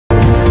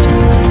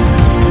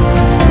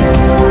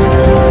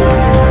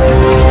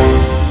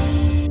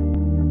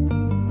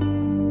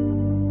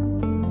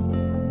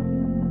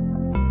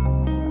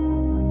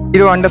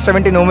Hero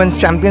Under-17 Women's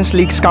Champions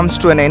League comes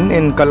to an end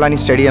in Kalani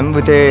Stadium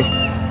with a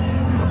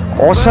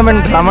awesome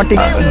and dramatic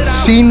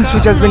scenes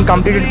which has been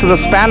completed through the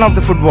span of the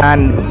football,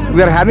 and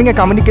we are having a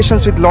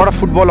communications with a lot of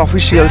football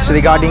officials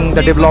regarding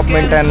the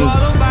development and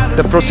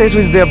the process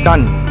which they have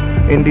done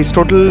in this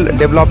total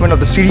development of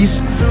the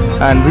series,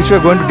 and which we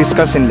are going to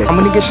discuss in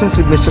communications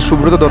with Mr.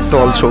 Subrata Dutta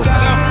also,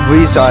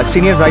 who is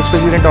Senior Vice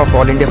President of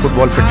All India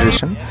Football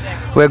Federation.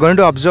 We are going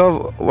to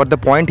observe what the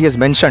point he has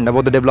mentioned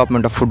about the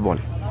development of football.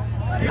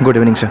 Good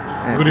evening, sir.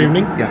 Good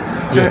evening.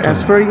 Yeah. Sir,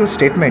 as per your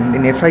statement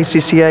in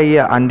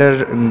FICCI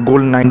under Goal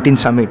 19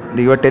 Summit,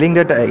 you are telling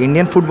that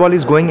Indian football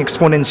is going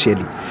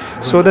exponentially.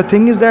 So the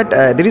thing is that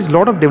there is a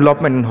lot of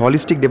development,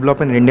 holistic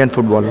development in Indian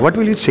football. What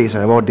will you say,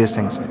 sir, about these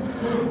things?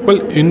 Well,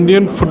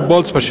 Indian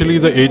football, especially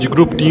the age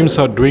group teams,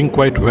 are doing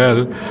quite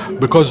well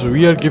because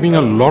we are giving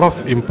a lot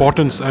of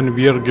importance and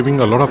we are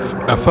giving a lot of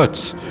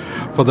efforts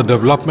for the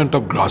development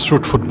of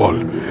grassroots football,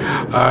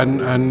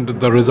 and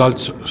the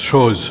results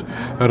shows,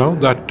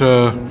 that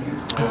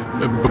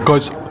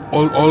because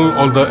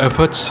all the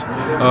efforts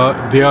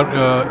they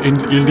are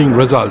yielding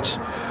results,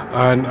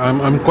 and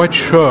I'm quite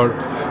sure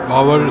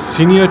our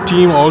senior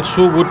team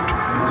also would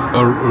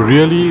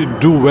really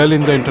do well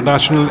in the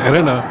international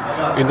arena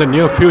in the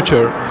near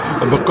future,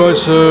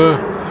 because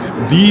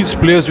these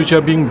players which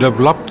are being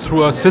developed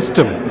through a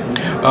system,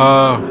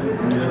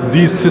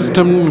 these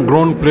system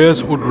grown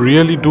players would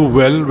really do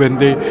well when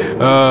they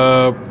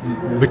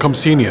become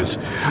seniors,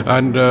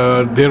 and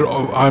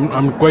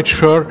I'm quite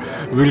sure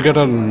we'll get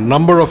a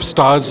number of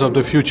stars of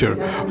the future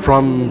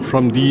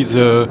from these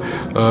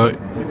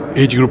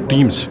age group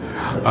teams.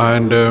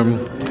 And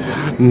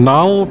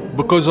now,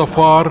 because of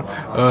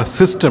our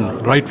system,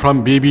 right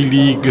from baby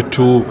league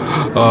to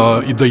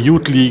the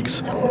youth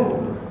leagues,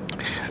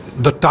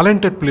 the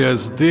talented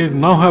players, they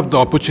now have the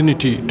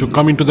opportunity to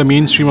come into the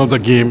mainstream of the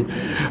game.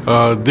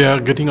 They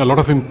are getting a lot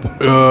of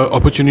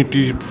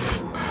opportunity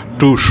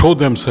to show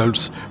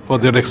themselves for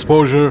their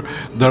exposure.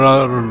 There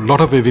are a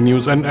lot of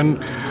avenues, and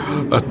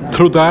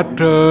through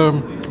that,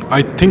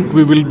 I think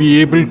we will be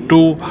able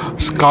to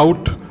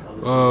scout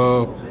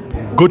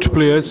good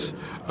players,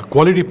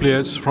 quality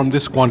players from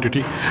this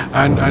quantity,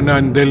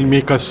 and they'll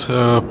make us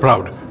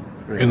proud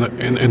in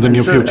the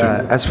near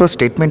future. As per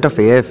statement of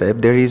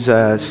AIFF, there is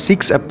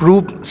 6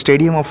 approved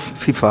stadium of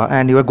FIFA,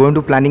 and you are going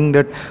to planning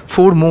that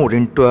 4 more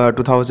in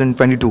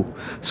 2022.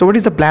 So what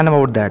is the plan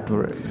about that?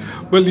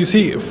 Well, you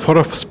see, for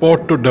a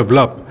sport to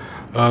develop,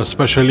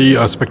 especially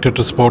a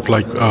spectator sport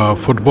like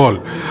football,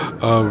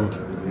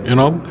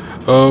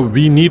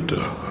 we need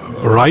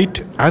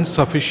right and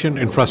sufficient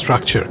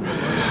infrastructure.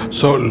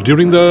 So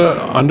during the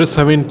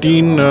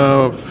Under-17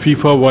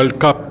 FIFA World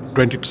Cup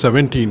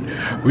 2017,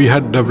 we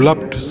had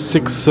developed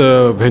 6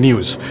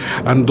 venues,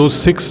 and those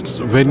 6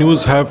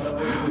 venues have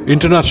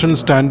international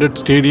standard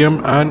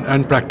stadium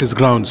and practice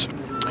grounds.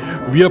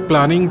 We are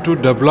planning to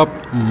develop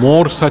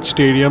more such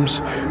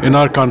stadiums in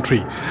our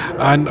country,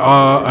 and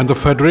the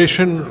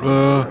federation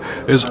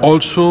is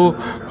also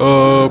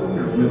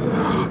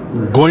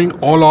going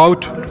all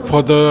out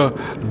for the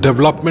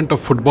development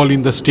of football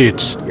in the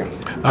states.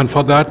 And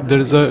for that, there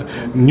is a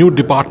new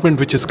department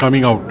which is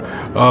coming out,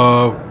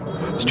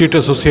 State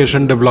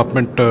Association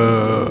Development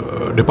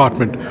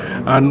Department,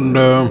 and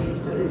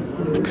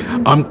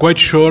I'm quite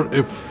sure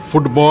if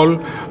football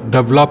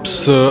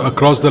develops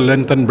across the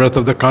length and breadth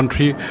of the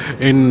country,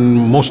 in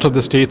most of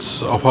the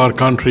states of our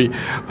country,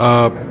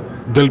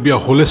 there'll be a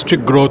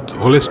holistic growth,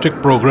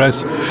 holistic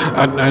progress,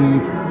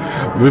 and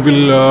we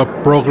will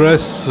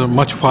progress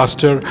much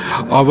faster.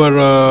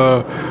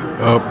 Our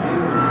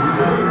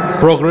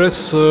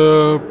progress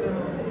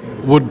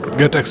would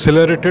get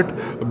accelerated,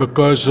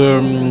 because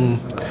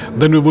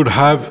then we would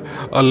have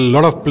a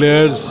lot of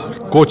players,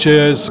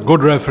 coaches,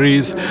 good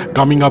referees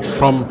coming up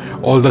from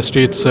all the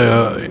states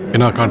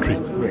in our country.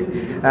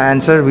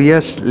 And sir, we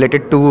are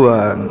slated to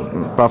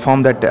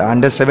perform that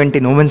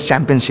Under-17 Women's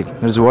Championship,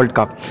 that is World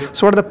Cup.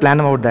 So what are the plan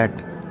about that?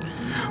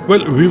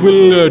 Well, we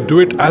will do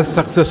it as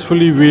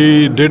successfully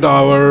we did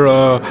our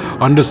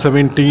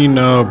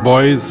Under-17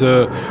 Boys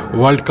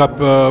World Cup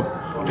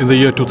in the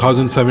year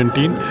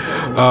 2017.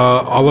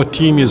 Our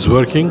team is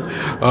working,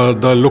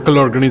 the local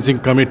organizing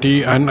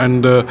committee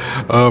and the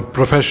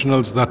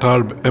professionals that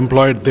are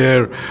employed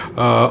there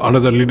under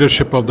the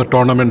leadership of the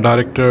tournament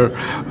director,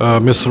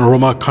 Ms.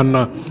 Roma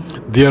Khanna.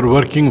 They are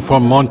working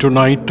from morn to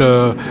night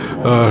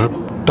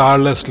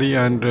tirelessly,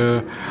 and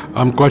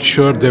I'm quite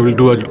sure they will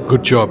do a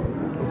good job.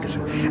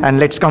 And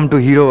let's come to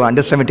Hero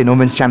Under-17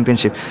 Women's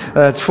Championship.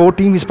 4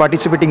 teams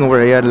participating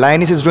over here.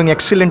 Lioness is doing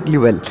excellently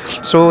well.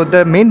 So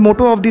the main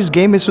motto of this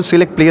game is to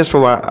select players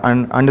for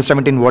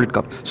Under-17 World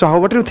Cup. So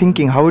what are you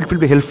thinking? How it will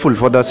be helpful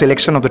for the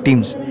selection of the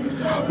teams?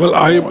 Well,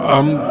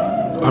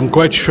 I'm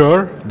quite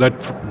sure that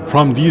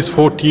from these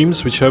 4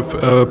 teams which have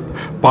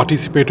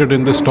participated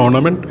in this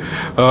tournament,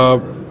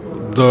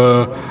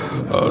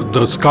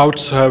 the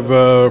scouts have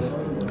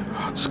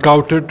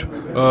scouted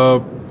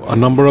a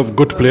number of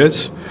good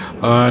players,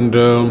 and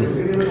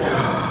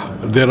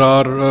there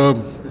are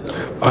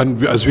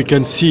and as we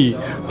can see,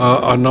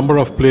 a number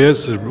of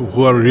players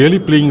who are really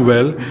playing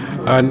well,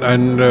 and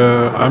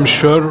I'm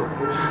sure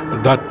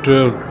that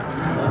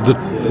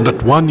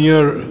that 1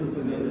 year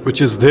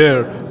which is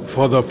there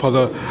for the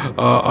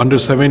under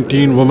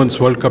 17 Women's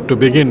World Cup to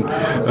begin,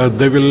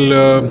 they will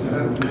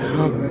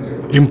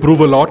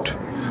improve a lot,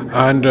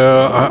 and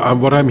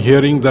what I'm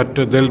hearing that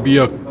there'll be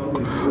a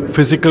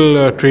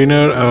physical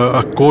trainer,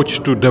 a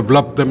coach to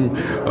develop them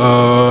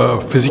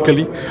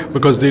physically,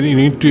 because they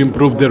need to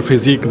improve their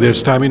physique, their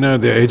stamina,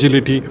 their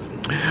agility,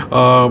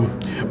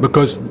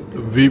 because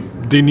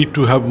they need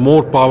to have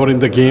more power in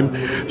the game.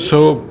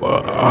 So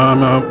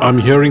I'm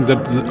hearing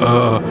that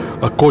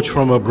a coach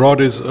from abroad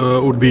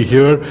would be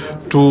here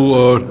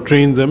to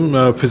train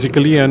them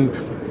physically, and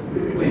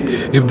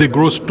if they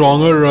grow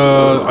stronger,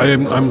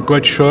 I'm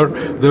quite sure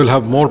they will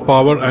have more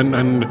power,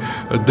 and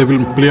they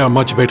will play a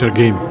much better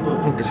game.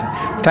 Okay, sir.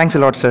 Thanks a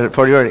lot, sir,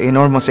 for your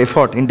enormous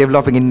effort in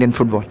developing Indian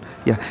football.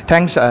 Yeah,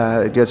 thanks.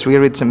 Just we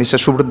are with Mr.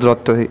 Subrata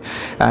Dutta,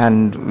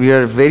 and we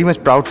are very much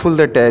proudful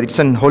that it's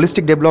a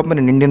holistic development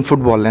in Indian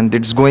football, and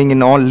it's going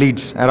in all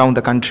leagues around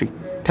the country.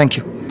 Thank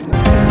you.